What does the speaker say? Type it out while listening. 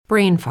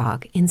brain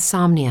fog,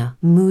 insomnia,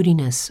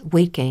 moodiness,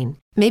 weight gain.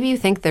 Maybe you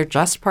think they're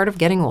just part of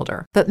getting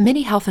older, but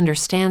MIDI Health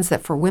understands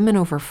that for women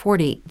over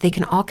 40, they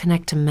can all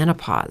connect to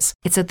menopause.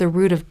 It's at the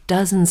root of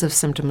dozens of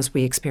symptoms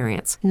we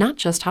experience, not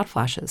just hot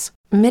flashes.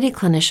 MIDI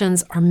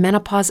clinicians are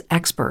menopause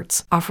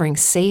experts, offering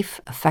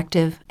safe,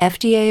 effective,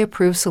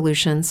 FDA-approved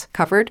solutions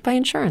covered by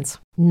insurance.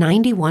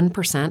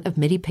 91% of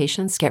MIDI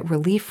patients get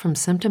relief from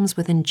symptoms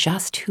within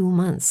just 2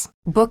 months.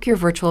 Book your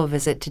virtual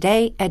visit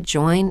today at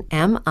joinmidi.com.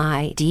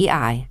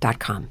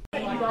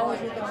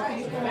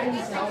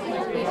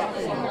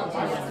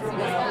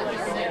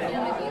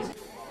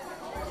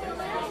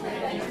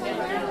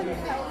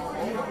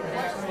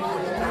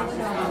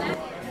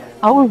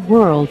 Our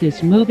world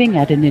is moving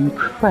at an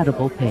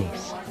incredible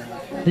pace.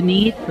 The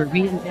need for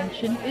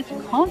reinvention is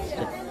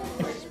constant,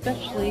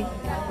 especially if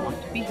you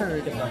want to be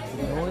heard above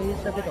the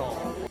noise of it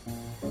all.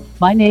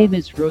 My name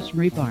is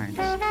Rosemary Barnes,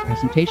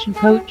 presentation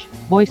coach,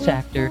 voice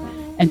actor,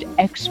 and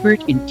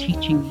expert in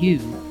teaching you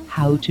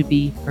how to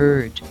be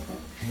heard.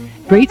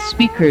 Great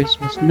speakers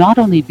must not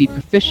only be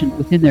proficient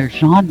within their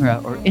genre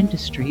or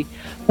industry,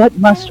 but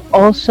must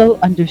also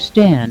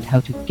understand how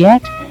to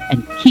get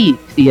and keep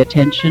the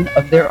attention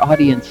of their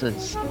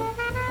audiences.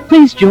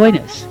 Please join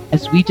us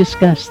as we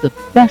discuss the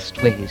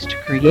best ways to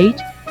create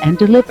and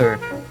deliver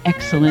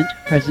excellent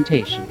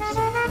presentations.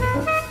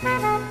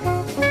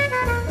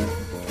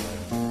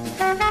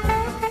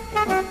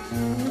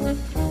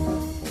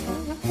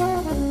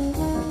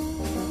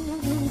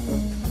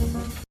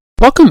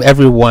 Welcome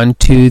everyone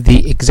to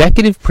the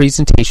Executive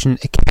Presentation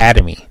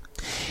Academy.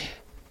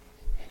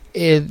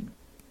 We're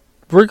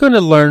going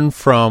to learn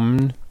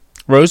from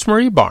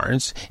Rosemary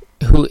Barnes,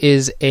 who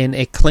is an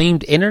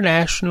acclaimed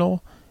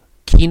international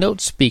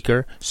keynote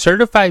speaker,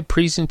 certified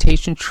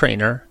presentation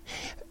trainer,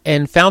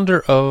 and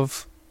founder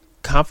of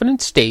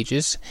Confidence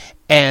Stages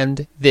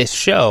and this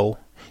show,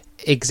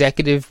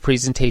 Executive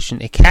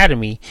Presentation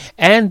Academy,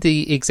 and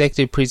the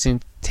Executive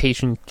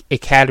Presentation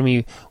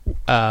Academy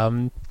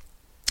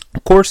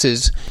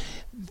courses.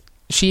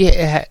 She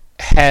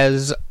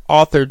has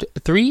authored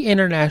 3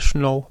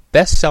 international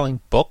best-selling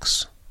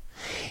books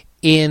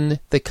in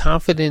the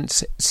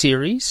Confidence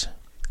series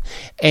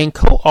and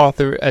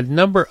co-authored a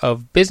number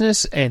of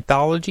business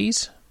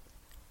anthologies.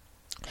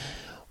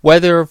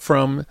 Whether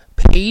from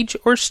page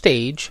or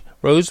stage,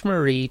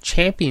 Rosemary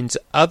champions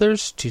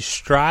others to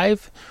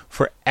strive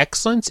for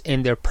excellence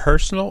in their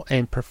personal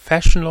and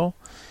professional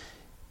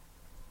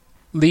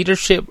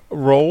leadership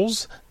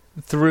roles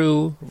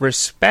through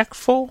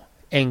respectful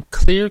and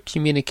clear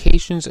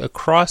communications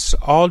across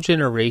all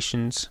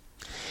generations,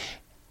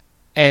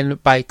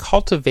 and by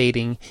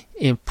cultivating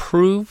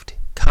improved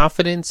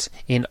confidence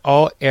in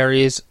all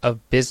areas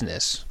of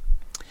business.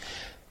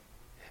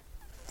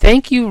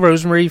 Thank you,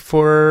 Rosemary,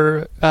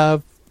 for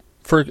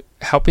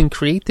helping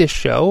create this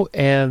show,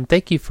 and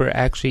thank you for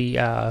actually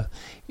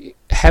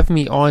having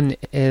me on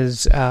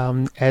as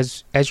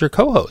your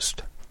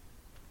co-host.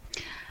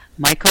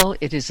 Michael,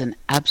 it is an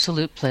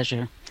absolute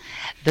pleasure.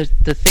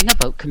 The thing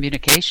about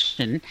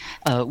communication,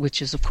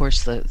 which is of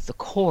course the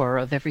core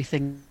of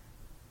everything,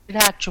 it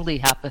actually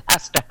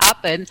has to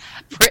happen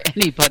for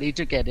anybody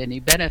to get any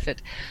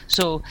benefit.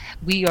 So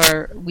we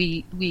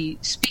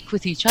speak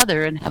with each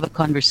other and have a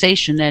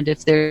conversation, and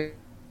if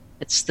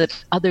it's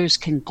that others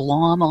can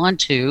glom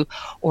onto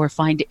or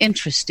find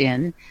interest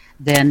in,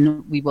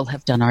 then we will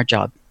have done our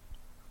job.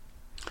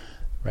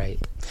 Right.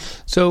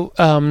 So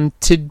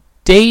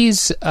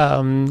today's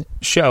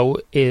show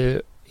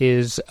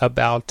is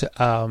about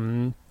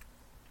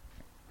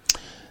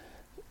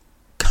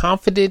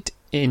confident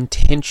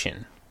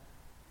intention.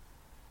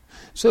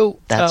 So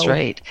that's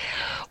right.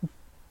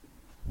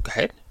 Go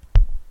ahead.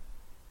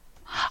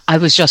 I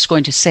was just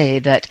going to say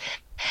that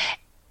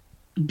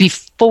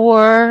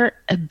before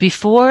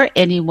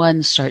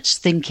anyone starts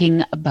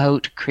thinking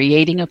about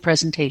creating a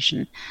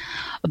presentation,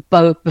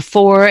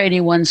 before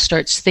anyone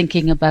starts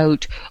thinking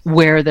about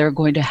where they're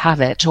going to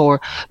have it, or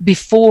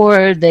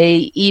before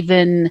they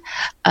even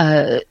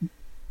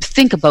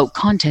think about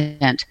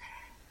content,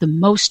 the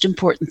most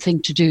important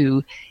thing to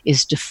do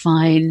is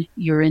define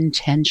your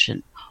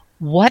intention.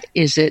 What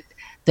is it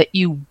that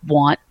you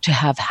want to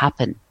have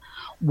happen?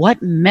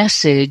 What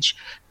message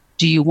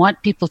do you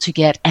want people to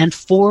get, and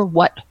for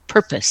what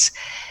purpose?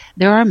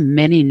 There are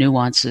many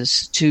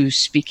nuances to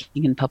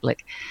speaking in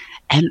public,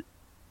 and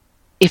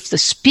if the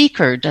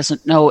speaker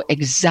doesn't know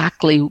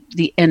exactly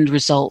the end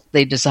result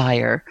they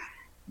desire,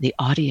 the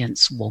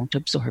audience won't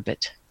absorb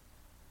it.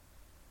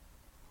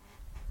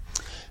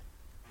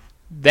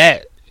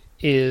 That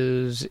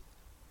is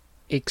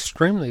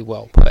extremely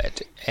well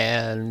put,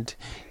 and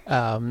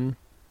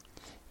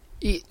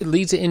it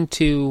leads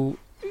into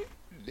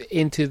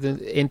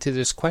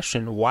this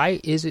question: why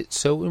is it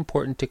so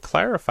important to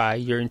clarify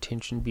your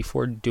intention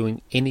before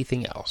doing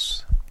anything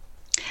else?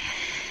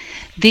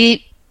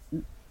 The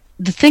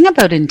thing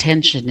about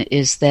intention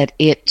is that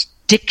it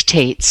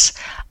dictates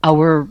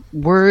our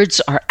words,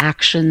 our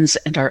actions,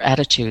 and our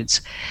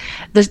attitudes.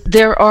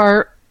 There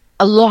are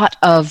a lot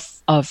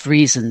of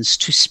reasons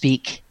to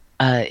speak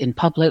in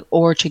public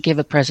or to give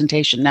a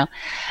presentation. Now,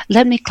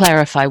 let me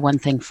clarify one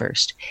thing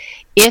first.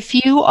 If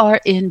you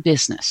are in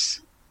business,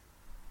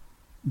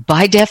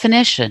 by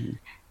definition,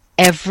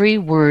 every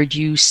word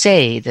you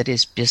say that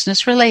is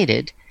business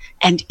related,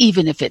 and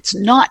even if it's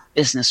not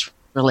business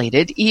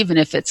related, even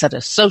if it's at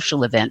a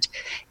social event,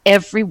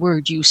 every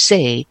word you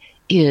say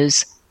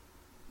is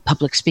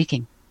public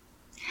speaking.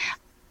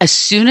 As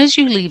soon as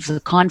you leave the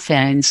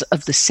confines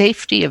of the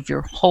safety of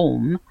your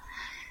home,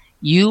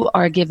 you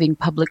are giving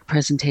public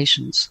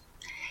presentations.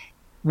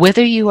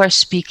 Whether you are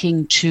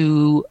speaking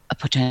to a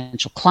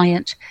potential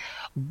client,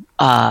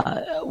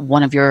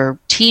 one of your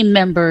team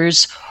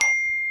members,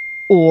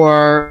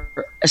 or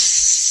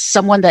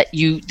someone that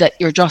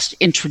you're just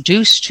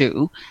introduced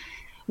to,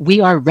 we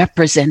are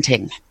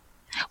representing.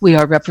 We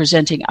are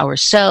representing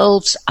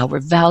ourselves, our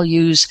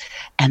values,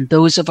 and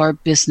those of our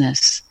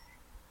business.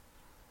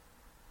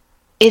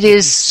 It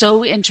is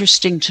so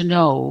interesting to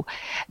know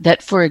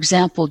that, for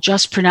example,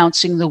 just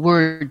pronouncing the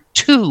word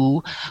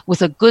 "to"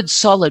 with a good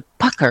solid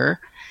pucker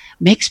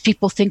makes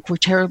people think we're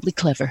terribly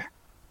clever.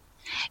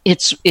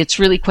 It's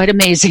really quite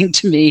amazing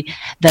to me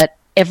that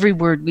every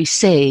word we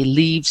say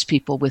leaves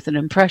people with an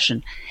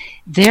impression.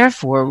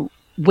 Therefore,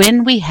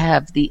 when we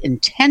have the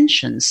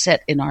intention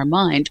set in our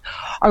mind,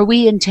 are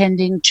we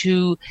intending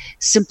to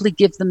simply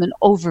give them an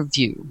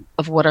overview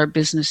of what our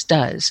business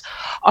does?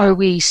 Are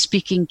we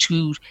speaking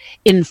to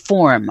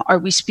inform? Are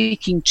we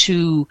speaking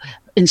to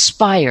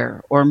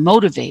inspire or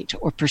motivate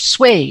or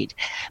persuade?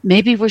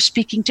 Maybe we're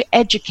speaking to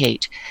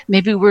educate.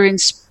 Maybe we're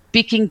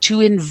speaking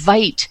to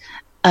invite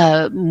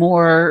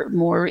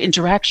more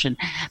interaction.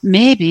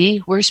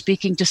 Maybe we're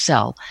speaking to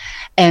sell.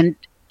 And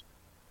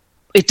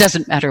it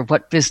doesn't matter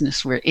what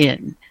business we're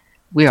in.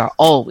 We are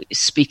always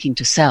speaking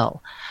to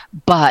sell.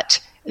 But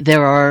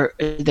there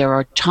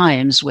are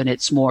times when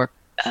it's more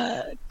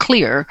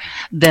clear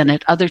than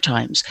at other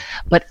times.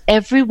 But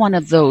every one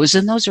of those,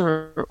 and those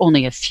are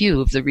only a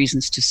few of the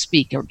reasons to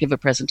speak or give a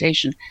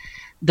presentation,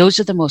 those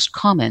are the most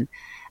common.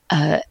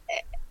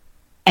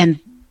 And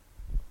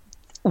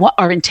what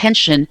our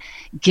intention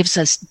gives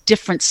us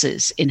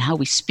differences in how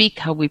we speak,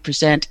 how we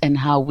present, and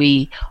how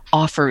we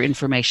offer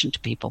information to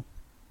people.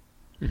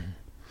 Mm-hmm.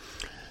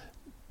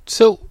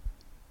 So,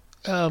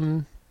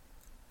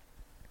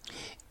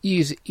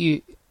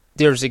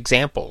 there's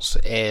examples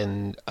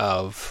and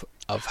of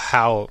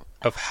how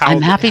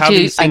I'm happy go.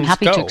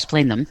 to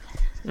explain them.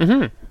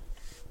 Mm-hmm.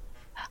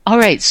 All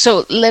right,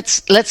 so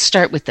let's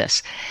start with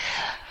this.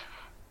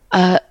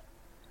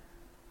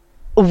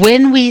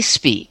 When we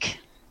speak,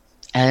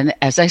 and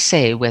as I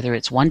say, whether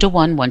it's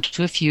one-to-one,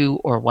 one-to-a-few,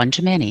 or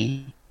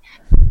one-to-many,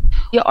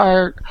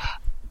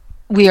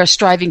 we are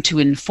striving to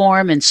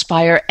inform,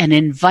 inspire, and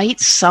invite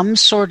some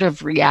sort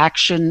of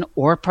reaction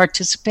or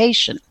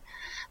participation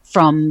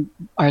from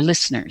our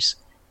listeners.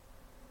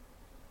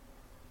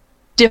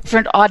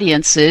 Different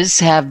audiences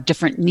have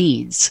different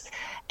needs,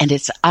 and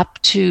it's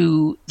up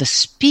to the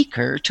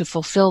speaker to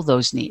fulfill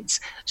those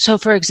needs. So,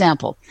 for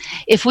example,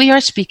 if we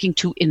are speaking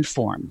to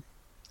inform,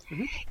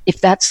 if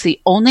that's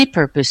the only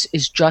purpose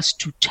is just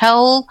to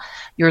tell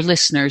your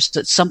listeners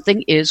that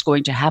something is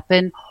going to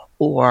happen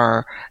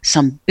or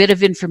some bit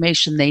of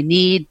information they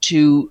need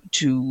to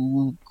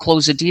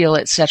close a deal,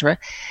 etc.,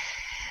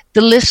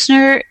 the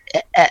listener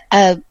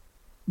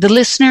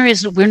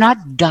is, we're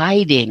not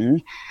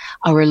guiding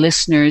our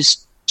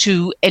listeners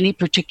to any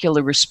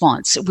particular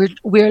response.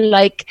 We're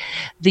like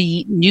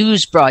the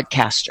news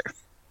broadcaster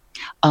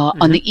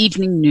on the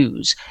evening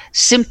news,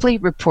 simply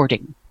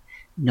reporting.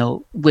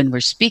 No, when we're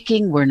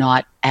speaking, we're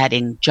not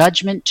adding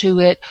judgment to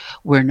it.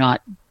 We're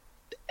not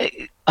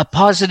a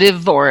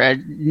positive or a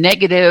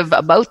negative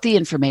about the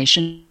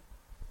information,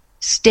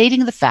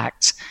 stating the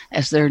facts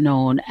as they're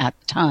known at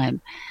the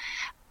time.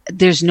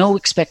 There's no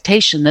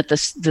expectation that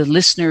the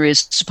listener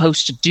is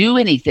supposed to do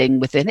anything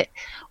within it.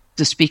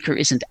 The speaker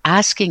isn't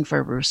asking for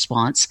a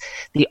response.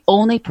 The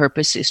only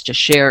purpose is to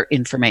share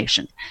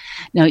information.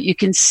 Now, you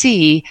can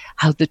see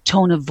how the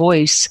tone of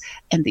voice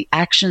and the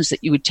actions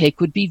that you would take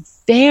would be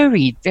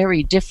very,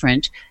 very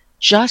different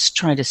just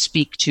trying to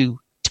speak to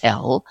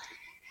tell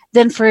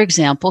than, for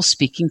example,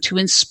 speaking to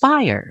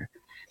inspire.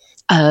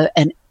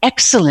 An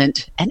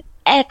excellent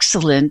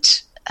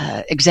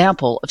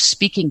example of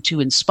speaking to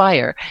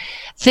inspire.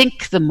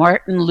 Think the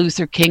Martin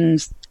Luther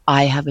King's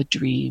 "I Have a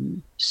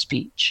Dream"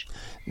 speech.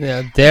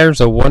 Yeah,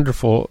 there's a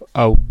wonderful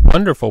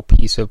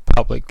piece of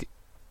public.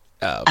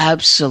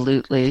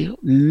 Absolutely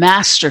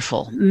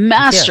masterful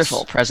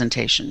yes.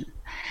 Presentation.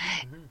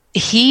 Mm-hmm.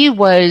 He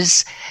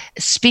was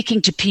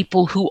speaking to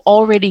people who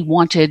already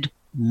wanted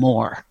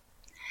more.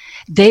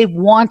 They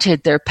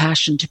wanted their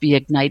passion to be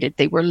ignited.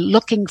 They were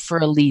looking for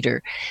a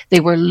leader. They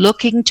were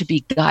looking to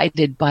be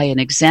guided by an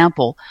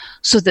example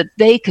so that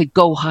they could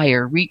go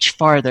higher, reach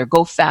farther,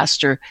 go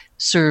faster,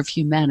 serve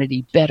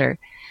humanity better.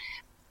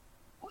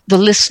 The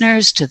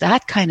listeners to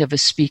that kind of a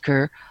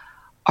speaker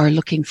are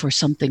looking for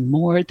something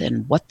more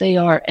than what they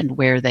are and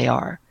where they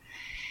are.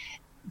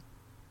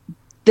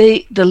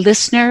 The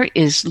listener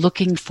is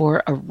looking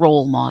for a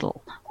role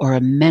model or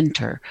a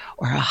mentor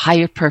or a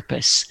higher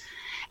purpose.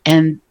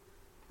 And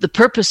the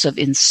purpose of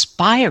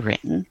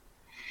inspiring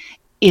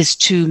is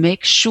to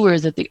make sure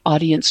that the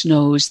audience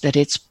knows that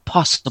it's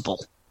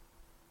possible.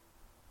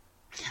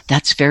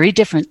 That's very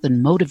different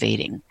than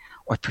motivating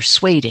or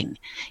persuading.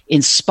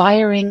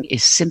 Inspiring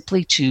is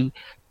simply to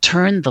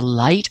turn the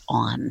light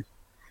on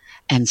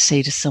and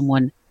say to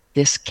someone,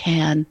 this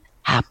can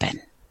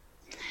happen.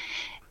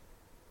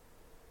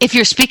 If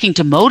you're speaking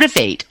to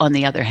motivate, on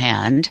the other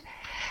hand,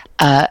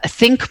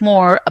 think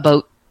more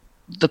about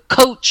the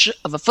coach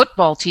of a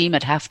football team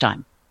at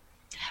halftime,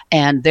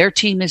 and their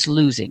team is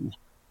losing.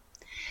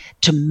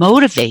 To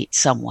motivate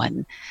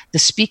someone, the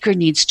speaker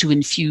needs to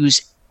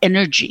infuse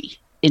energy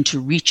into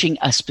reaching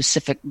a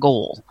specific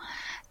goal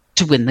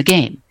to win the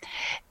game.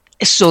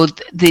 So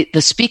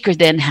the speaker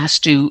then has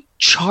to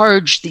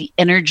charge the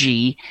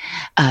energy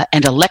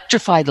and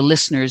electrify the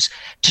listeners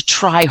to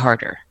try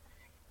harder.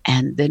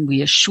 And then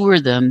we assure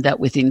them that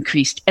with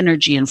increased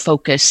energy and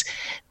focus,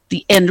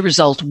 the end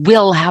result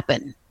will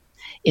happen.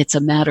 It's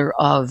a matter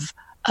of,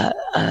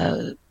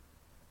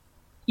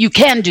 you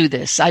can do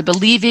this. I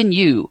believe in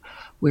you.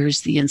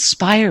 Whereas the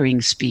inspiring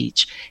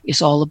speech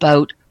is all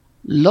about,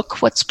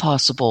 look what's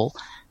possible.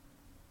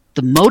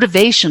 The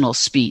motivational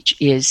speech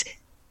is,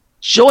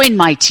 join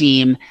my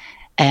team,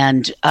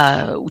 and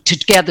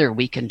together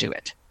we can do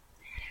it.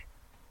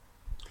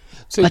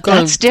 But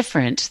that's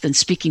different than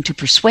speaking to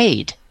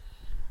persuade.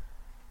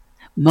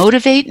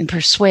 Motivate and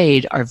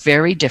persuade are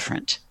very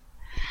different.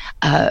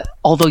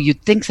 Although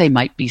you'd think they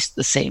might be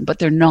the same, but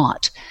they're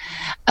not.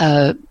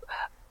 To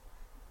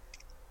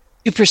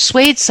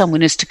persuade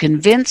someone is to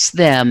convince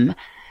them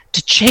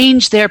to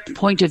change their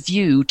point of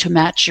view to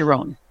match your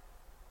own.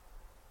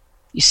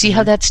 You see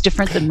how that's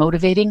different than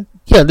motivating?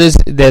 Yeah,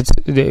 that's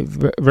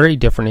very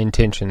different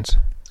intentions.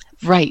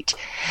 Right.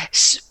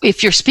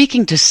 If you're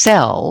speaking to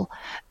sell,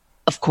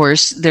 of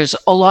course, there's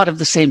a lot of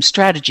the same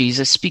strategies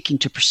as speaking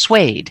to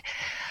persuade.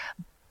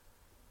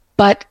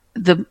 But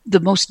the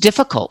most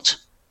difficult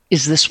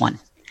is this one.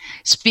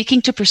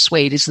 Speaking to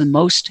persuade is the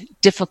most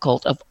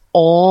difficult of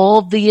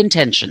all the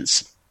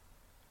intentions.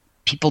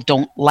 People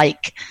don't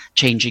like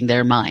changing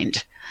their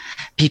mind.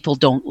 People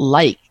don't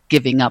like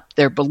giving up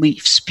their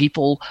beliefs.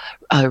 People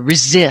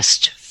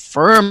resist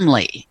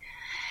firmly.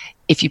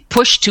 If you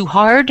push too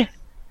hard,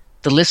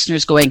 the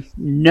listener's going,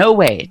 no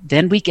way.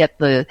 Then we get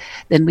the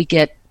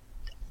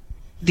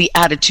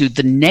attitude,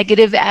 the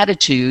negative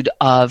attitude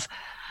of,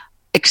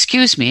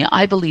 excuse me,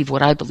 I believe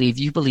what I believe,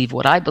 you believe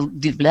what I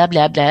believe, blah,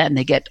 blah, blah, and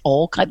they get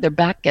their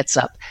back gets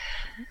up.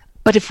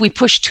 But if we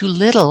push too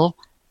little,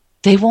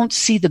 they won't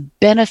see the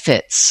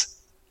benefits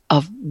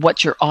of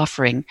what you're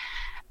offering,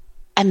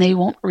 and they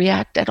won't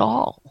react at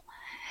all.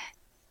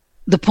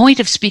 The point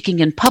of speaking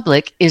in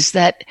public is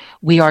that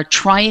we are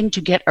trying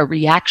to get a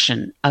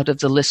reaction out of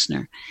the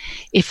listener.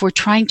 If we're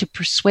trying to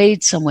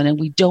persuade someone and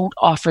we don't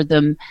offer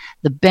them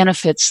the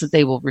benefits that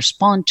they will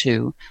respond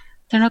to,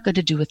 they're not going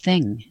to do a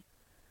thing.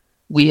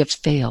 We have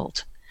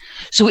failed.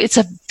 So it's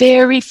a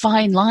very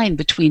fine line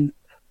between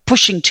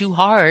pushing too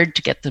hard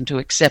to get them to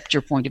accept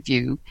your point of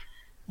view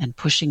and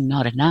pushing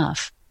not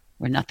enough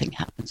where nothing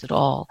happens at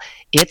all.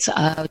 It's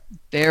a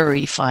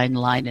very fine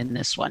line in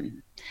this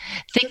one.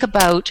 Think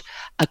about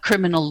a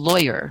criminal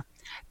lawyer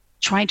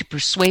trying to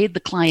persuade the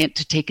client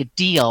to take a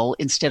deal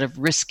instead of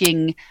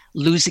risking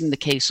losing the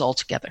case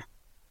altogether.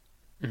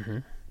 Mm-hmm.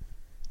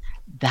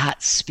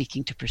 That's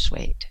speaking to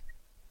persuade.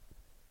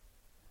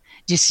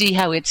 Do you see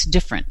how it's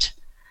different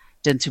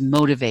than to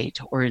motivate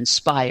or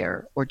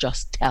inspire or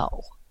just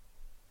tell?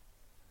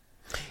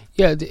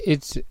 Yeah,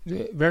 it's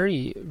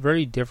very,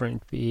 very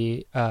different.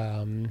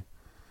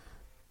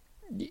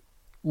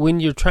 When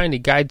you're trying to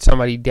guide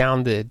somebody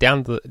down the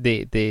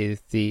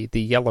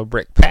yellow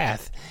brick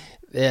path,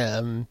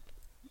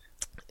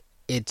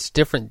 it's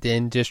different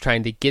than just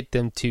trying to get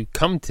them to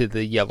come to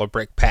the yellow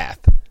brick path.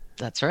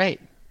 That's right.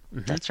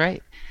 Mm-hmm. That's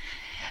right.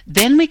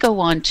 Then we go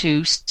on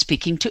to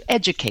speaking to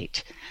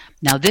educate.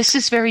 Now, this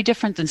is very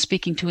different than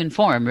speaking to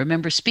inform.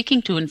 Remember,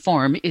 speaking to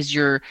inform is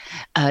your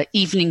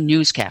evening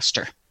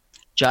newscaster.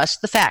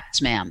 Just the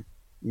facts, ma'am.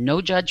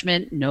 No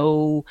judgment,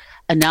 no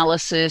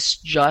analysis,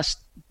 just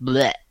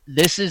bleh.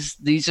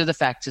 These are the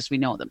facts as we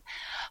know them.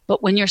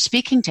 But when you're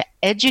speaking to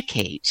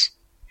educate,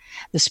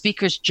 the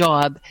speaker's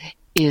job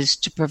is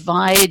to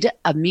provide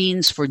a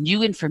means for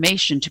new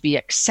information to be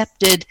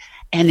accepted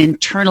and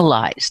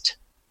internalized.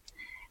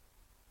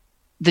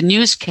 The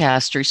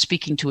newscaster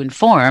speaking to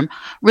inform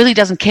really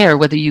doesn't care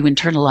whether you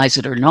internalize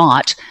it or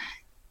not,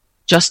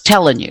 just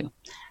telling you.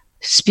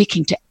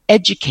 Speaking to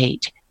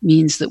educate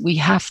means that we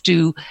have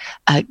to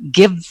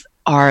give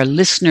our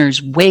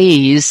listeners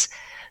ways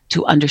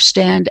to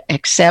understand,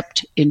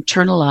 accept,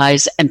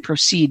 internalize, and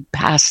proceed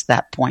past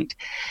that point.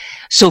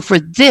 So for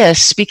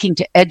this, speaking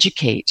to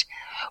educate,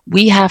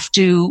 we have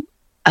to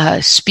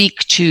speak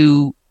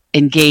to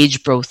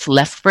engage both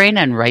left brain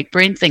and right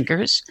brain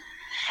thinkers,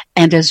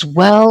 and as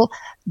well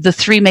the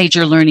three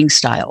major learning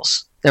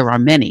styles. There are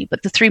many,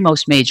 but the three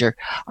most major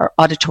are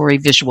auditory,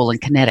 visual,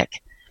 and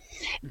kinetic.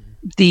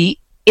 The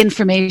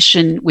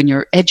information when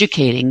you're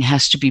educating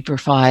has to be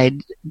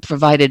provided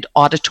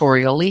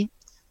auditorially,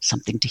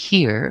 something to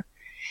hear,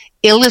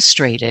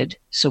 illustrated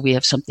so we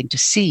have something to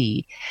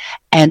see,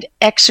 and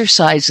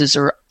exercises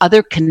or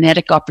other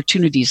kinetic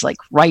opportunities like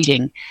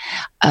writing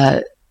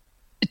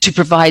to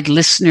provide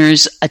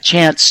listeners a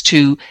chance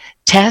to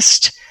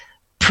test,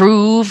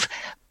 prove,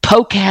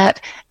 poke at,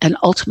 and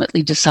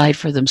ultimately decide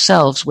for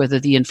themselves whether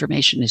the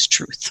information is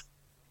truth.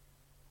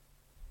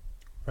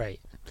 Right.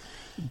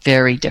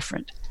 Very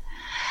different.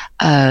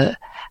 And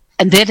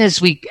then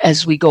as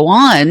we go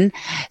on,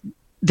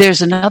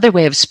 there's another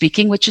way of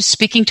speaking, which is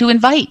speaking to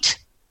invite.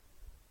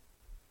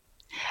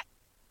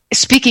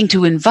 Speaking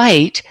to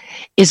invite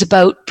is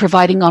about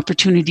providing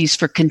opportunities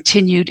for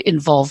continued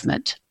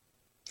involvement.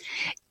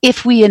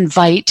 If we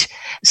invite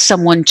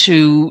someone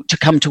to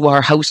come to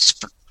our house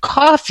for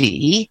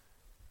coffee,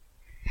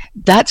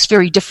 that's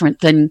very different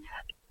than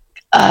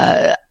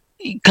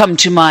come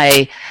to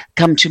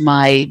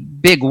my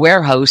big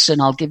warehouse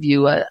and I'll give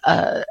you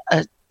a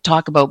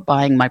talk about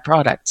buying my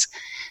products.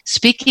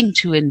 Speaking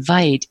to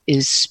invite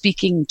is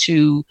speaking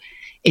to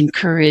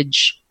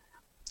encourage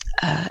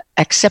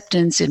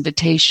acceptance,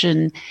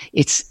 invitation.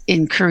 It's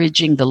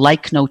encouraging the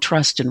like, know,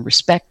 trust, and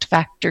respect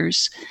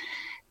factors.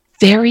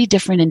 Very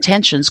different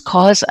intentions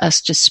cause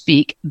us to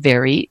speak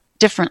very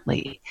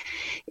differently.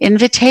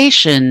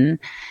 Invitation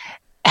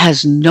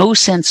has no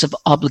sense of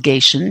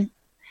obligation.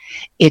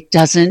 It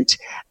doesn't,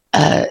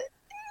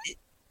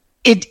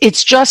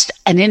 it's just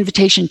an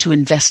invitation to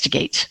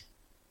investigate.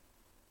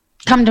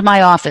 Come to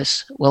my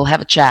office. We'll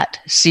have a chat.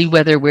 See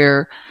whether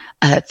we're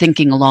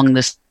thinking along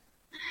this.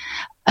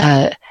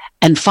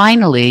 And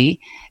finally,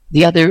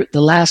 the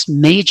last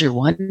major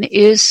one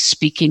is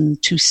speaking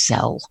to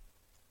sell.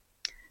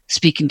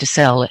 Speaking to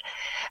sell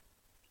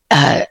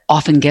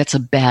often gets a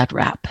bad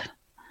rap.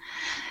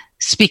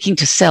 Speaking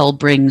to sell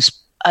brings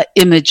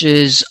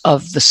images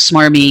of the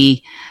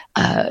smarmy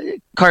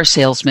car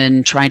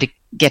salesman trying to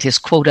get his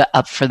quota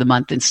up for the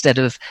month instead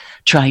of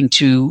trying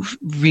to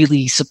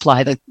really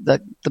supply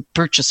the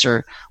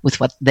purchaser with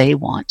what they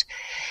want.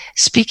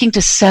 Speaking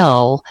to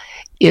sell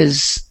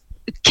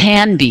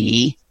can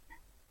be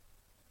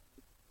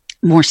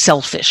more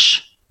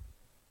selfish.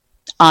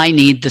 I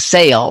need the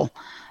sale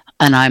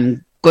and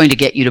I'm going to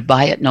get you to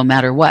buy it no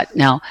matter what.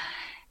 Now,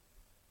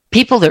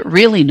 people that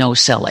really know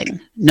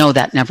selling know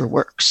that never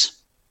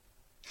works.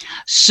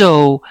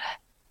 So,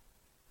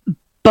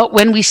 but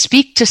when we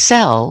speak to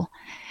sell,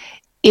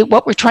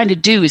 what we're trying to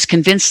do is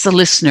convince the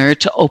listener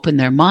to open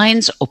their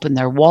minds, open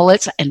their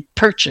wallets, and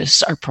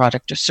purchase our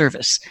product or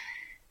service.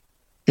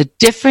 The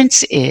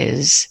difference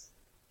is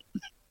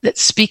that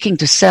speaking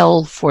to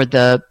sell for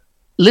the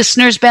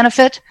listener's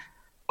benefit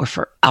or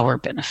for our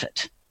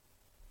benefit.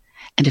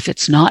 And if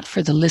it's not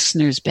for the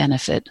listener's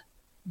benefit,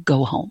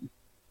 go home.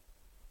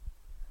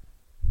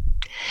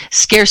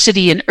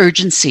 Scarcity and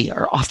urgency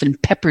are often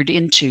peppered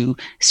into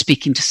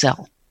speaking to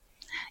sell.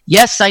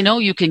 Yes, I know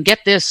you can get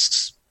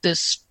this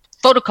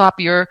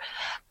photocopier,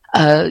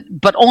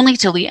 but only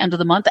till the end of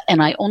the month,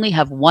 and I only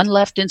have one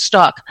left in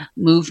stock.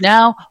 Move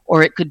now,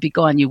 or it could be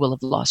gone. You will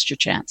have lost your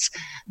chance.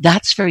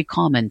 That's very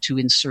common to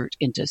insert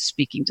into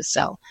speaking to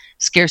sell.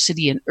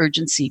 Scarcity and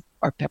urgency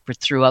are peppered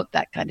throughout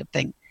that kind of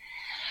thing.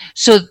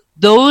 So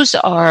those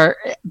are,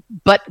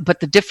 but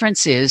the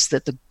difference is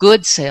that the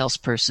good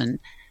salesperson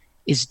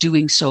is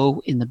doing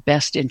so in the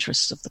best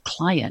interests of the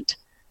client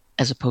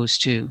as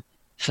opposed to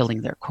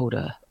filling their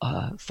quota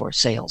for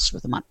sales for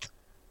the month.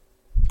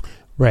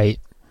 Right.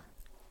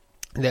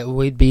 That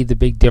would be the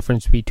big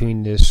difference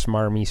between this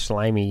smarmy,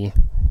 slimy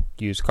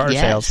used car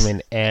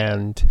salesman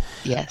and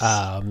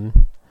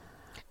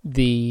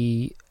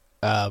the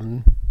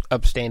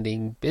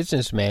upstanding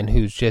businessman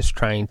who's just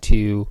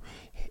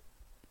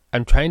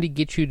I'm trying to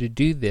get you to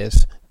do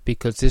this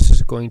because this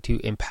is going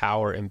to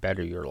empower and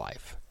better your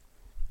life.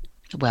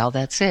 Well,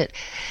 that's it.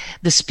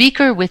 The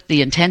speaker with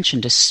the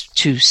intention to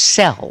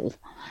sell,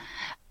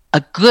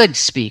 a good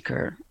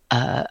speaker,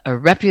 a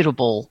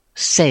reputable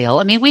sale.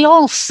 I mean, we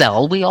all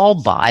sell, we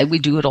all buy, we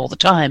do it all the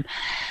time.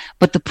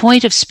 But the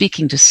point of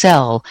speaking to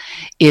sell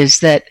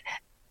is that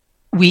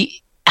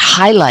we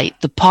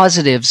highlight the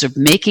positives of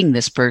making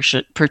this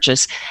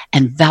purchase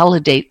and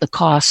validate the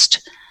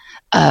cost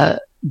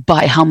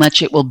by how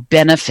much it will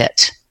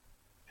benefit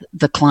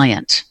the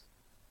client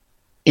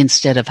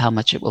instead of how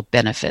much it will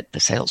benefit the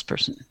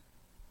salesperson.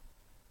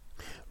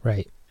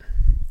 Right.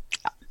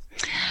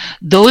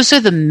 Those are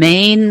the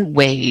main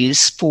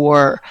ways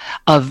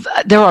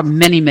there are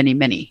many, many,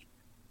 many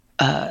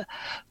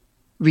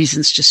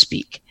reasons to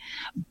speak.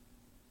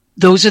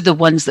 Those are the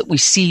ones that we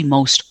see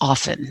most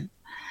often.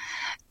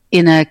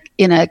 In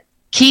a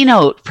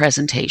keynote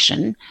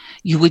presentation,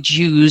 you would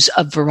use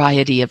a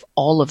variety of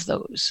all of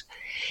those.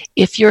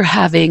 If you're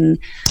having,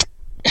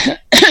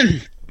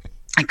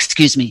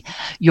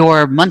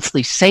 your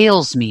monthly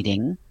sales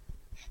meeting,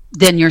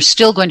 then you're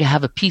still going to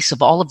have a piece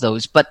of all of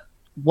those, but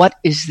what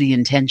is the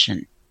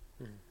intention?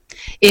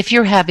 If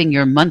you're having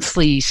your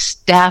monthly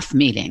staff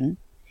meeting,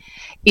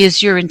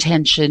 is your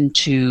intention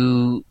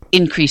to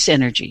increase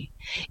energy?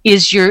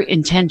 Is your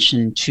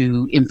intention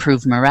to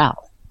improve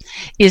morale?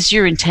 Is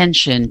your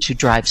intention to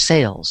drive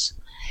sales?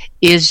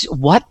 is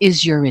what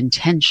is your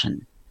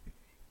intention?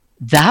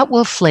 That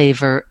will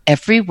flavor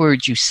every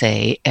word you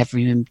say,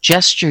 every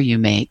gesture you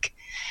make,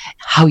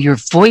 how your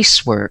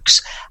voice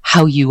works,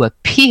 how you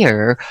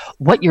appear,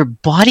 what your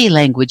body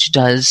language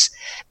does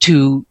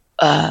to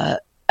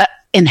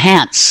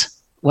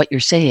enhance what you're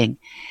saying.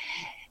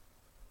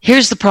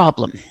 Here's the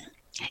problem.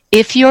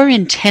 If your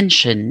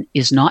intention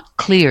is not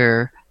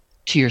clear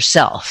to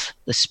yourself,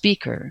 the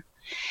speaker,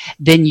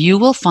 then you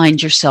will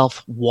find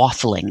yourself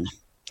waffling.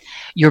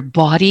 Your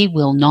body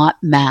will not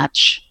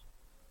match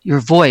your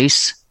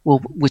voice,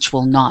 which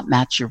will not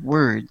match your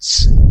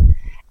words,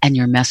 and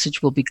your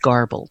message will be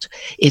garbled.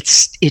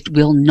 It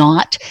will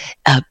not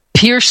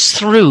pierce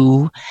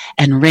through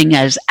and ring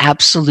as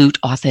absolute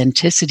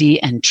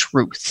authenticity and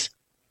truth.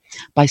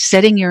 By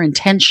setting your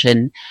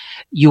intention,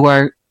 you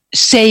are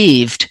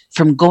saved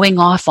from going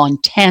off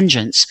on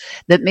tangents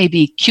that may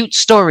be cute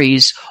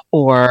stories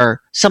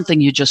or something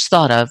you just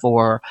thought of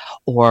or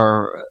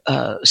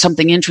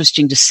something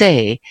interesting to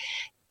say.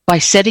 By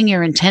setting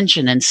your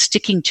intention and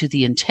sticking to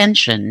the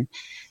intention,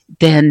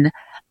 then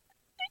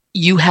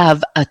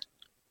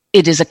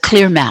it is a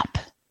clear map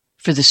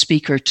for the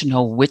speaker to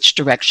know which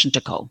direction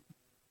to go.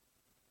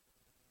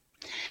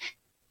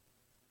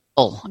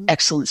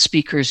 Excellent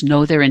speakers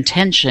know their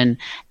intention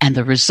and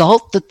the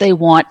result that they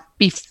want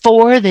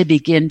before they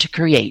begin to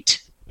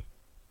create.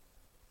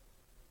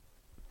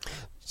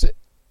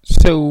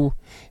 So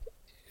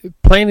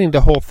planning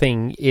the whole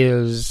thing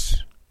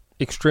is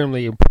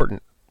extremely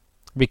important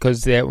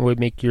because that would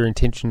make your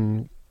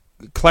intention,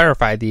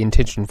 clarify the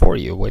intention for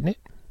you, wouldn't it?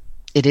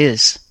 It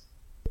is.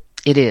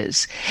 It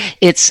is.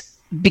 It's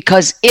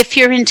because if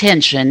your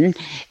intention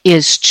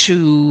is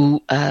to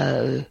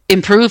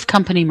improve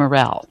company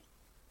morale,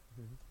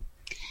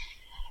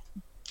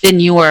 then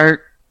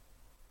your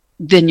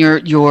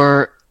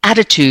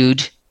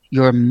attitude,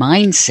 your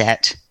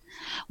mindset,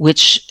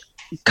 which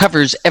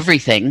covers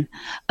everything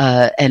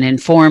and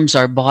informs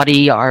our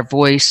body, our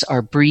voice,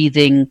 our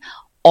breathing,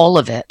 all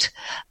of it.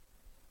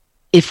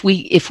 If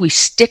we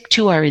stick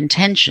to our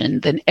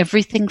intention, then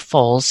everything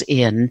falls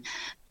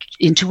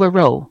into a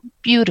row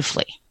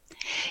beautifully.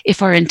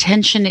 If our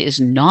intention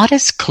is not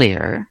as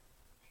clear,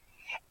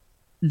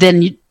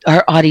 then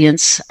our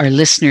audience, our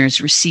listeners,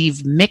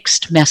 receive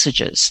mixed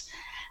messages.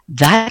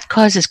 That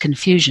causes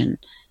confusion,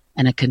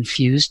 and a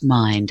confused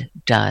mind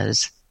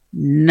does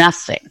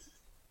nothing.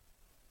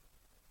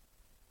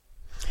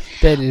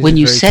 When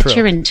you set true.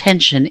 your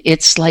intention,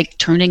 it's like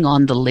turning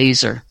on the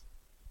laser.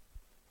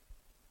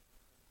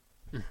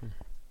 Mm-hmm.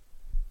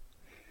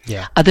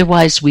 Yeah.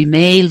 Otherwise, we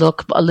may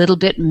look a little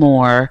bit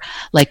more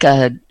like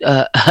a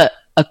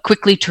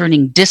quickly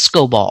turning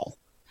disco ball.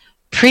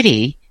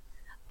 Pretty,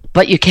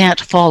 but you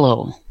can't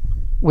follow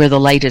where the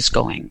light is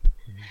going.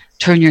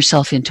 Turn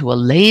yourself into a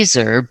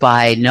laser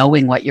by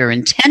knowing what your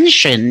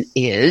intention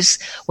is,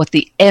 what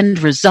the end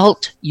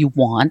result you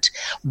want,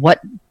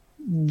 what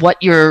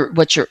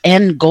your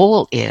end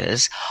goal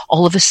is.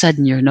 All of a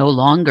sudden, you're no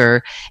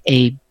longer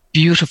a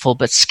beautiful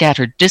but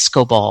scattered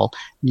disco ball.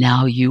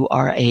 Now you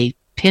are a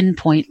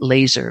pinpoint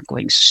laser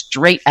going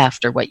straight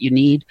after what you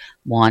need,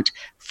 want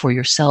for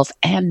yourself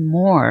and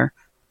more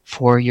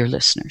for your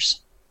listeners.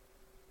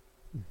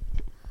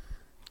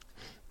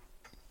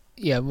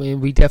 Yeah,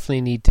 we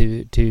definitely need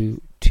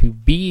to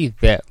be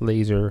that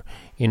laser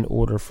in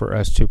order for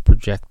us to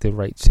project the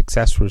right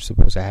success we're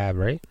supposed to have,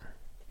 right?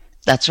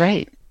 That's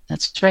right.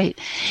 That's right.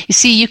 You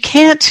see, you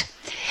cannot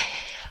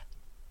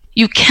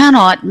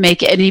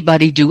make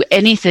anybody do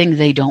anything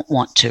they don't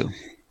want to.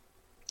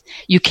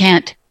 You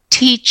can't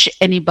teach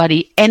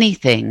anybody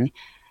anything.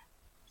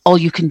 All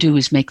you can do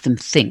is make them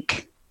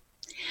think.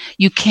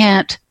 You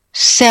can't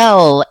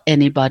sell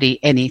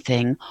anybody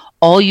anything.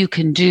 All you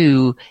can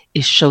do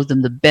is show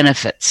them the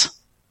benefits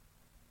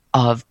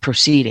of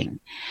proceeding.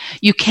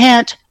 You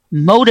can't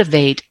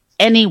motivate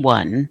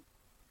anyone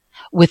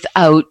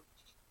without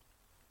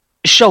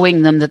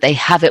showing them that they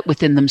have it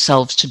within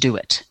themselves to do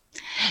it.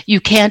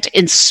 You can't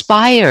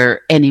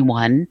inspire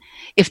anyone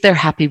if they're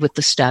happy with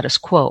the status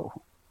quo.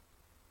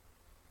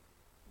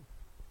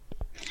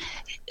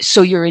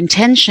 So your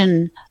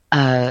intention,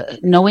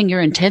 knowing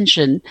your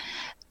intention,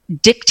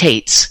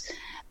 dictates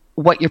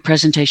what your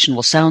presentation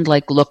will sound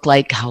like, look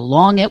like, how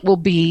long it will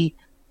be,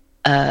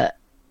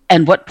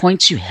 and what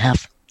points you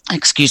have,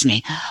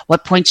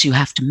 what points you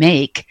have to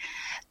make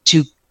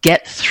to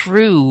get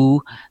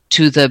through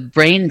to the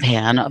brain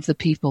pan of the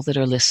people that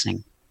are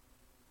listening.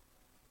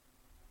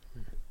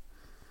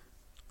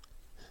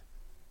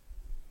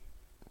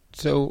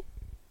 So,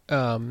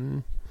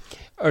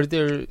 are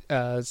there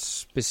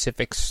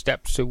specific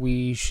steps that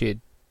we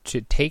should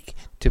take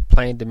to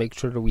plan to make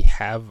sure that we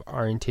have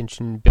our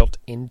intention built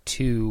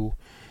into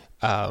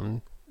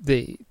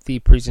the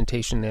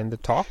presentation and the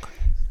talk?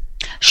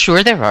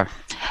 Sure, there are.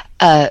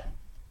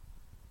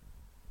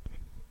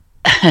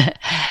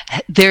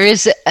 There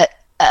is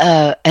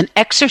an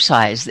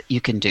exercise that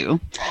you can do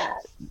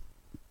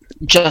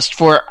just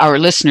for our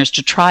listeners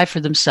to try for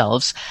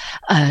themselves.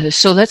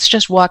 So let's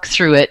just walk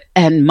through it.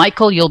 And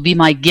Michael, you'll be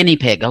my guinea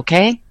pig,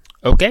 okay?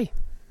 Okay.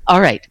 All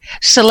right.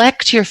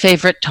 Select your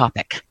favorite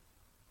topic.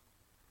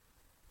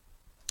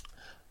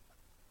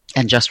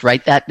 And just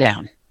write that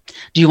down.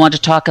 Do you want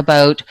to talk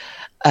about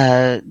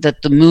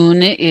that the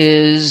moon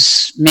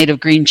is made of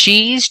green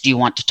cheese? Do you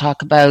want to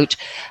talk about,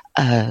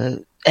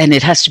 and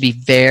it has to be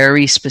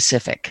very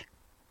specific.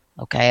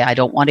 Okay, I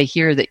don't want to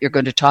hear that you're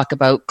going to talk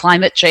about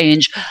climate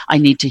change. I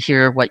need to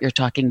hear what you're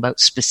talking about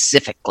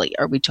specifically.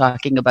 Are we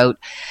talking about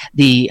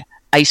the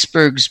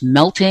icebergs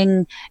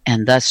melting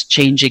and thus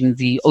changing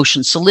the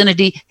ocean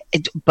salinity?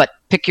 But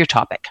pick your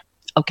topic.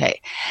 Okay,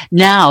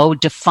 now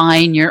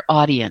define your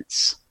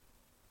audience.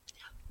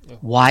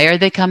 Why are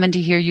they coming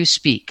to hear you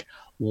speak?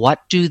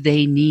 What do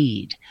they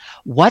need?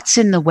 What's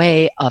in the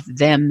way of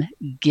them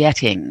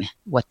getting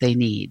what they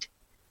need?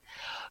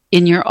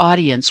 In your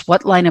audience,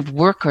 what line of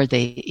work are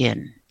they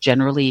in,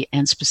 generally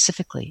and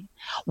specifically?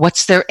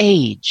 What's their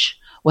age?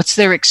 What's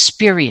their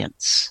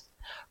experience?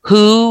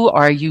 Who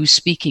are you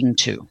speaking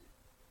to?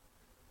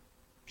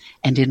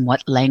 And in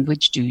what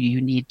language do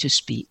you need to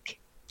speak?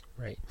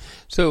 Right.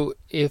 So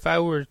if I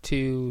were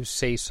to,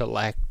 say,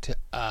 select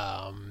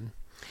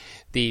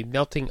the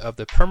melting of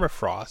the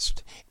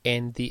permafrost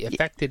and the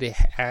effect that it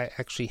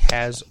actually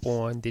has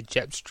on the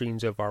jet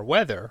streams of our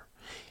weather,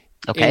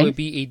 it would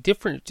be a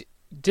different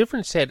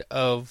set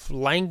of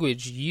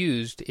language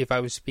used if I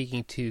was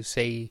speaking to,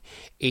 say,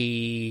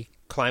 a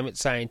climate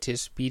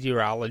scientist,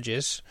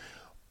 meteorologist,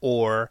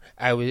 or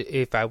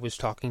if I was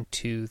talking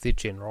to the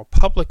general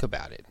public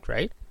about it,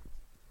 right?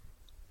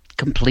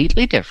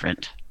 Completely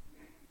different.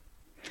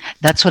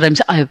 That's what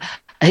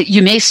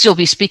you may still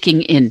be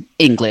speaking in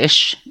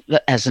English,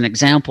 as an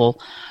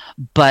example,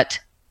 but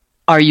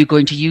are you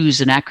going to use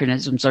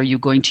anachronisms? Are you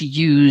going to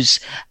use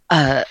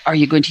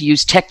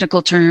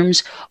technical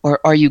terms, or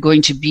are you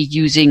going to be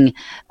using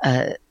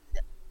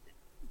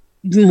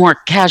more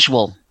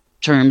casual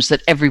terms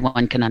that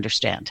everyone can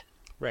understand?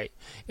 Right,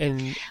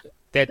 and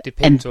that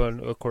depends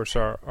on, of course,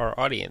 our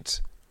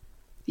audience.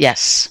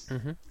 Yes.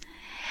 Mm-hmm.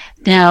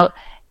 Now,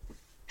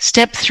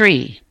 step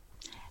 3.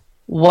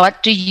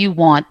 What do you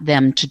want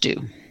them to do?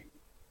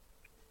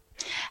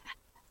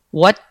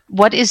 What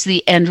is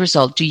the end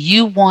result? Do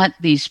you want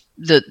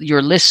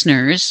your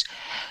listeners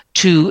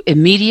to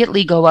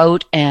immediately go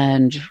out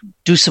and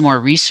do some more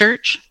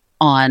research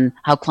on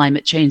how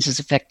climate change is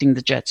affecting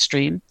the jet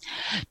stream?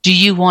 Do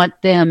you want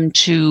them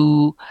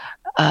to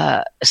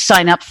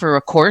sign up for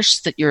a course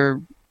that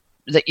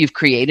you've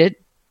created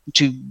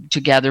to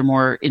gather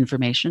more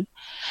information?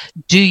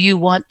 Do you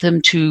want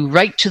them to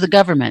write to the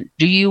government?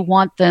 Do you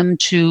want them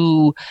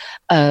to,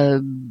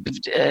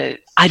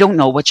 I don't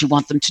know what you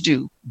want them to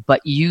do,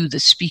 but you, the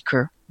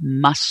speaker,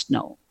 must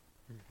know.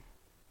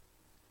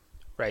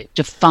 Right.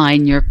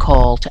 Define your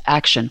call to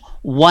action.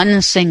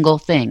 One single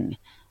thing,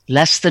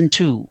 less than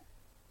 2,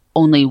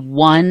 only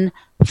one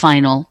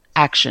final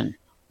action.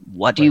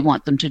 What do you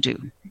want them to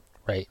do?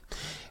 Right.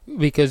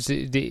 Because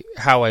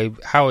how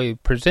I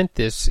present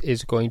this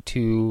is going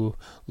to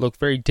look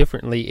very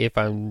differently if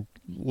I'm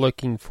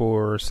looking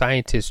for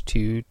scientists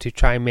to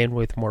chime in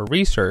with more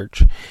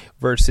research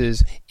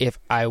versus if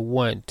I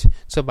want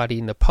somebody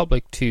in the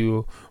public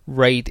to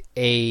write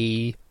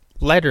a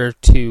letter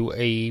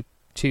to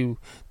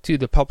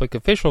the public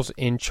officials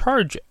in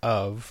charge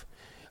of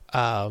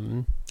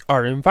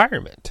our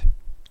environment.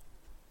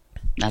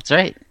 That's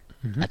right.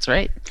 Mm-hmm. That's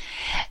right.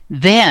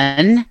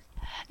 Then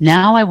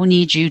now I will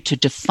need you to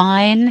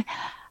define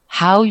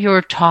how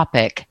your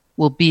topic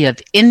will be of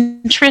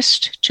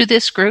interest to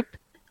this group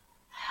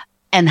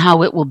and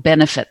how it will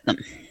benefit them.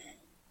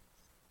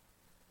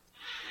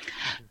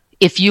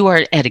 If you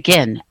are, and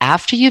again,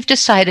 after you've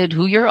decided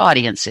who your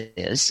audience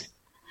is,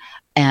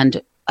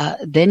 and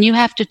then you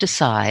have to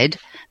decide,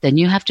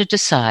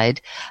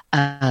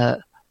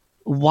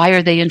 why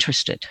are they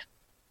interested?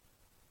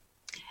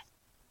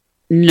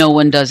 No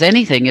one does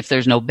anything if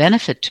there's no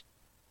benefit to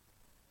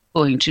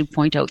going to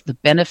point out the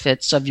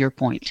benefits of your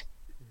point.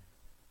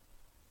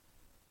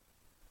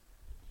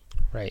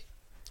 Right.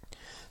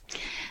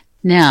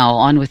 Now,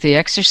 on with the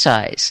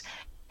exercise.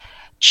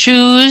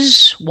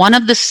 Choose one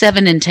of the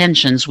 7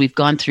 intentions we've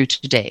gone through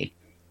today.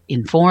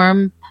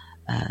 Inform,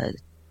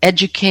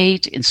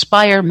 educate,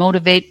 inspire,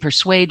 motivate,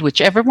 persuade,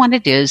 whichever one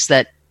it is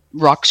that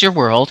rocks your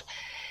world.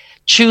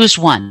 Choose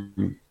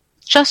one,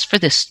 just for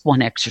this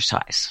one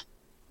exercise.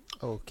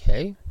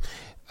 Okay.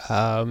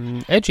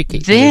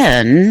 Educate.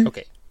 Then...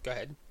 Okay, go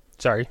ahead.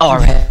 Sorry. All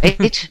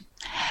right.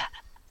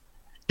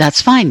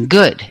 That's fine.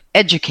 Good.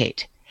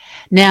 Educate.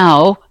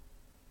 Now,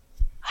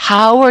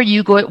 how are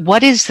you going?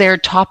 What is their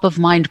top of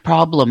mind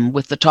problem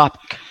with the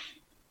topic?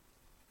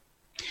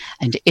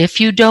 And if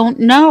you don't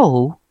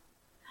know,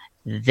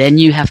 then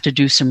you have to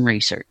do some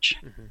research.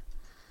 Mm-hmm.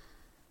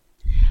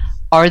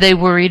 Are they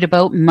worried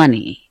about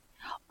money?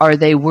 Are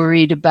they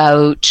worried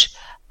about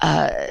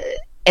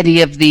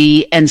any of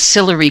the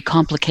ancillary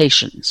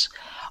complications?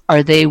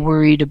 Are they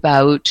worried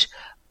about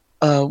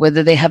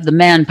whether they have the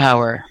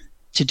manpower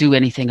to do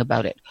anything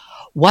about it?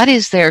 What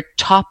is their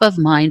top of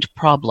mind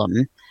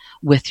problem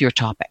with your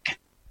topic?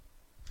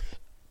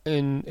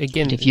 And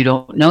again, if you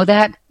don't know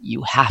that,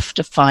 you have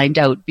to find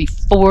out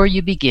before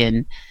you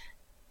begin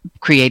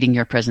creating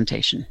your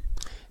presentation.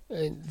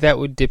 That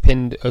would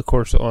depend, of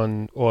course,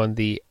 on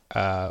the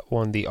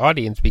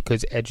audience,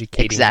 because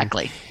educating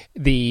exactly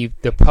the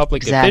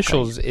public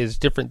officials is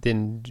different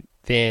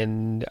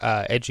than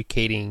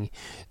educating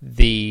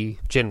the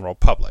general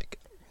public.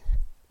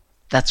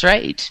 That's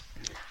right.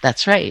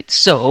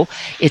 So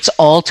it's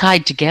all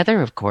tied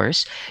together, of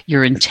course.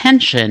 Your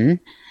intention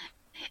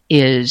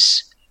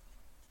is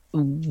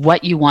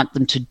what you want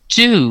them to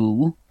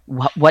do,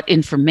 what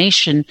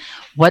information,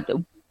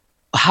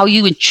 how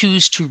you would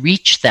choose to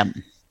reach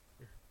them.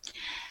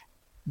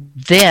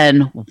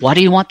 Then, what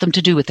do you want them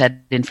to do with that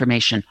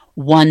information?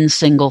 One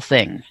single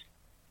thing.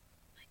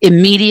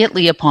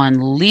 Immediately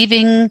upon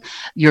leaving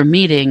your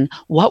meeting,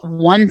 what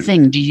one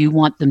thing do you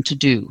want them to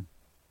do?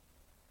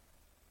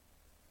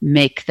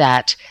 Make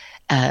that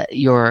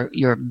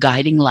your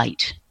guiding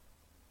light.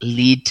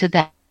 Lead to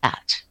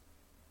that.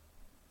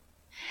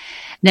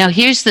 Now,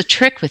 here's the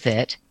trick with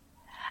it.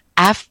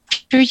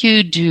 After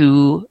you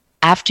do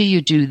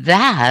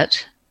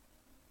that,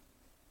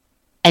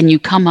 and you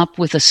come up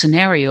with a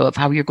scenario of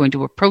how you're going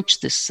to approach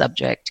this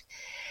subject,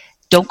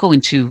 don't go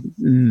into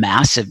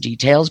massive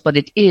details, but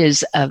it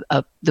is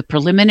the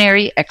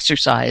preliminary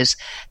exercise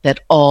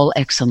that all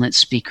excellent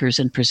speakers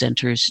and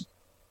presenters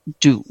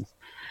do.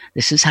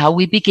 This is how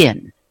we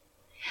begin.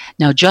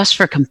 Now, just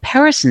for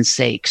comparison's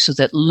sake, so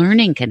that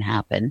learning can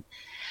happen,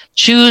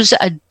 choose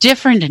a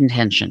different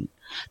intention.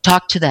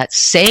 Talk to that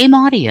same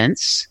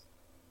audience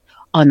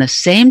on the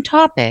same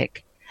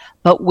topic,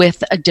 but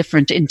with a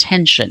different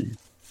intention.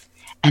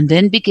 And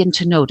then begin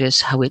to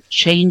notice how it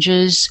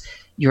changes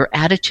your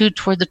attitude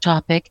toward the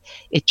topic.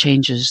 It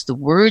changes the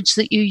words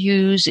that you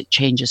use. It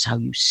changes how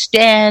you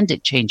stand.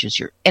 It changes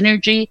your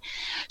energy.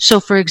 So,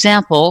 for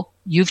example,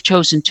 you've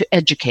chosen to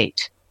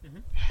educate.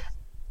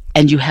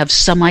 And you have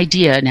some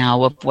idea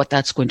now of what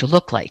that's going to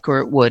look like, or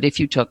it would if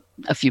you took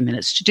a few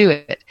minutes to do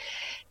it.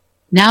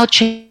 Now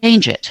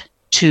change it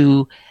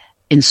to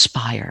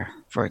inspire,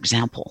 for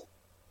example.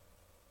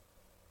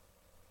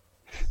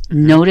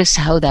 Notice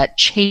how that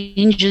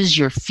changes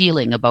your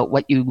feeling about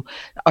what you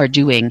are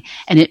doing,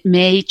 and it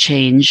may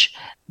change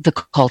the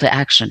call to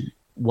action.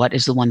 What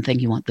is the one thing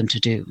you want them to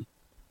do?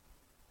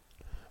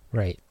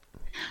 Right.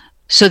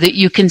 So that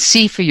you can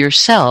see for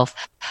yourself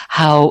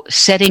how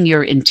setting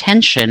your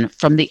intention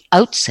from the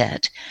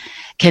outset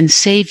can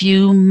save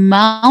you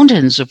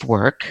mountains of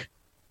work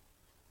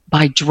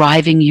by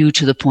driving you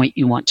to the point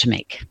you want to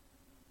make,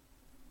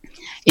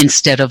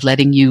 instead of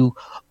letting you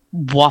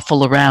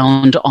waffle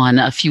around on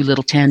a few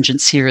little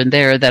tangents here and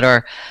there that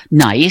are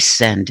nice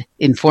and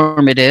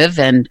informative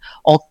and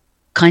all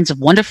kinds of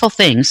wonderful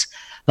things,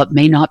 but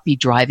may not be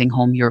driving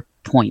home your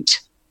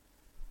point.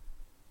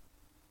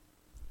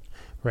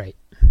 Right.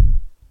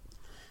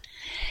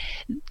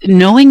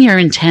 Knowing your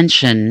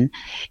intention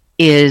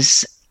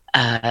is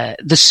the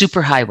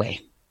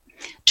superhighway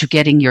to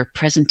getting your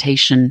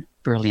presentation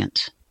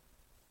brilliant.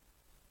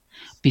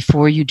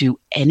 Before you do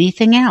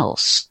anything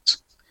else,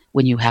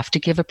 when you have to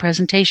give a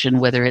presentation,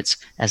 whether it's,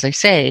 as I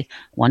say,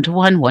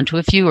 one-to-one,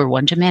 one-to-a-few, or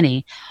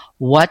one-to-many,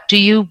 what do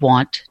you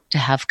want to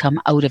have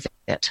come out of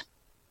it?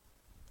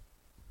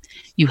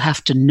 You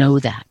have to know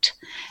that.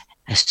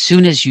 As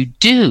soon as you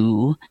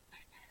do,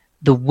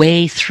 the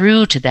way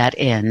through to that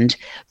end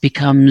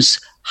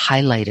becomes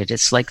highlighted.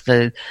 It's like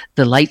the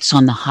lights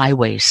on the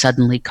highway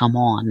suddenly come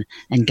on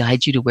and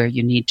guide you to where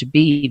you need to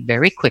be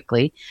very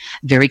quickly,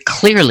 very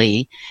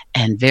clearly,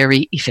 and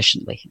very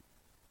efficiently.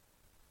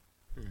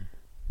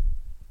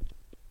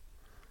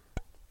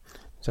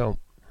 So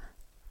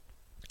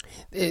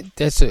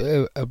that's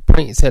a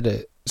brilliant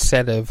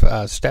set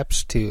of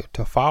steps to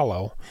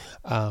follow,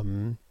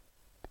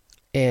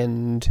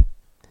 and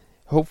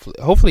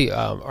hopefully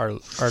our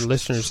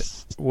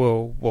listeners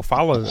will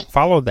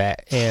follow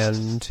that,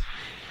 and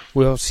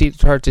we'll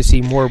start to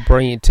see more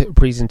brilliant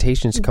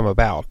presentations come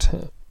about.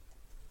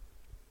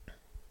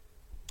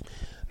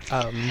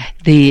 And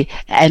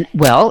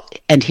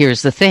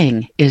here's the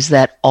thing, is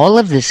that all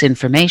of this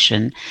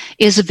information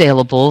is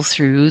available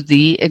through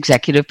the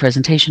Executive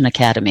Presentation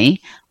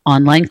Academy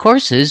online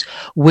courses,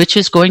 which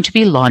is going to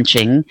be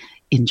launching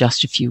in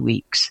just a few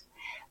weeks.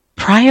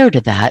 Prior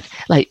to that,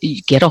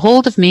 get a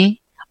hold of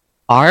me,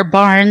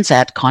 rbarnes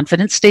at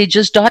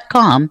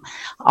confidencestages.com,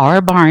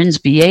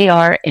 rbarnes,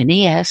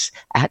 B-A-R-N-E-S,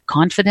 at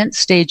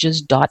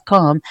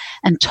confidencestages.com,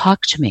 and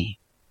talk to me.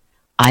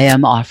 I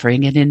am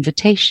offering an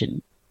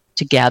invitation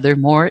to gather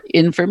more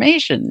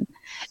information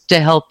to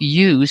help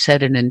you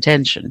set an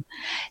intention.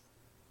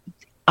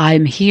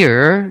 I'm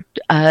here.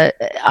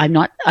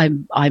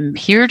 I'm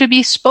here to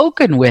be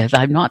spoken with.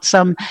 I'm not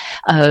some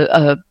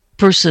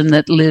person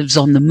that lives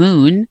on the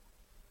moon.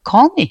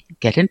 Call me.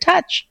 Get in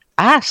touch.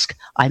 Ask.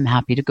 I'm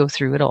happy to go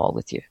through it all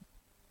with you.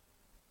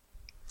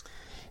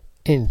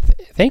 And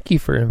thank you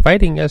for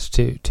inviting us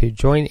to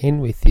join in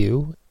with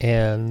you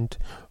and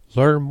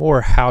learn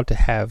more how to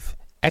have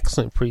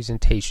excellent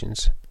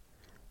presentations.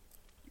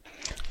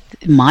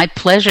 My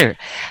pleasure.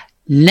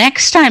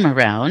 Next time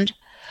around,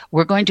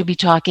 we're going to be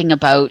talking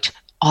about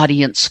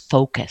audience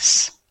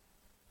focus,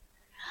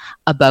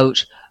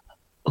 about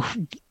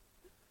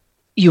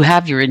you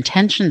have your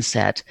intention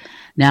set.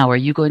 Now, are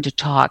you going to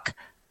talk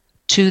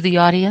to the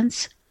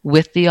audience,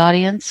 with the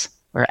audience,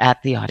 or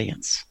at the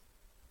audience?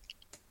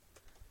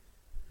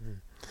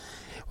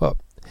 Well,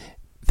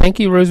 thank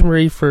you,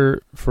 Rosemary,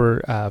 for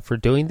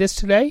doing this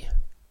today.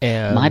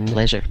 And my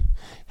pleasure.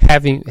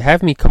 Having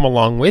me come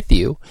along with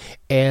you,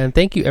 and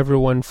thank you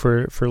everyone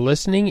for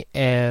listening.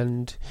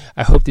 And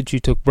I hope that you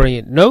took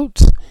brilliant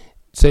notes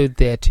so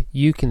that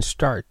you can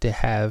start to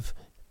have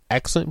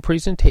excellent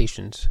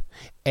presentations.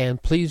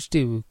 And please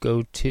do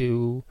go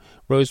to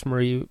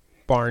Rosemary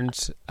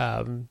Barnes'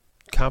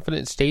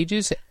 Confident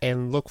Stages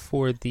and look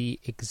for the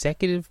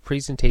Executive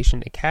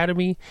Presentation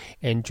Academy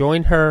and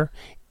join her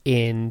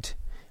in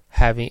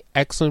having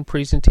excellent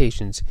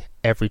presentations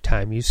every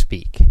time you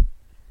speak.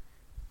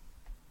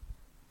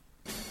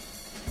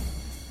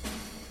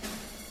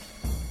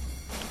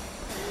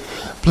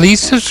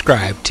 Please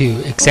subscribe to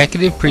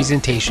Executive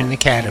Presentation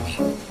Academy.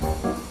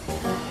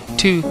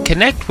 To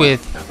connect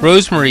with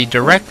Rosemary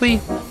directly,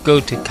 go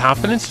to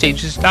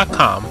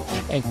confidentstages.com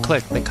and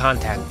click the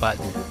contact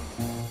button.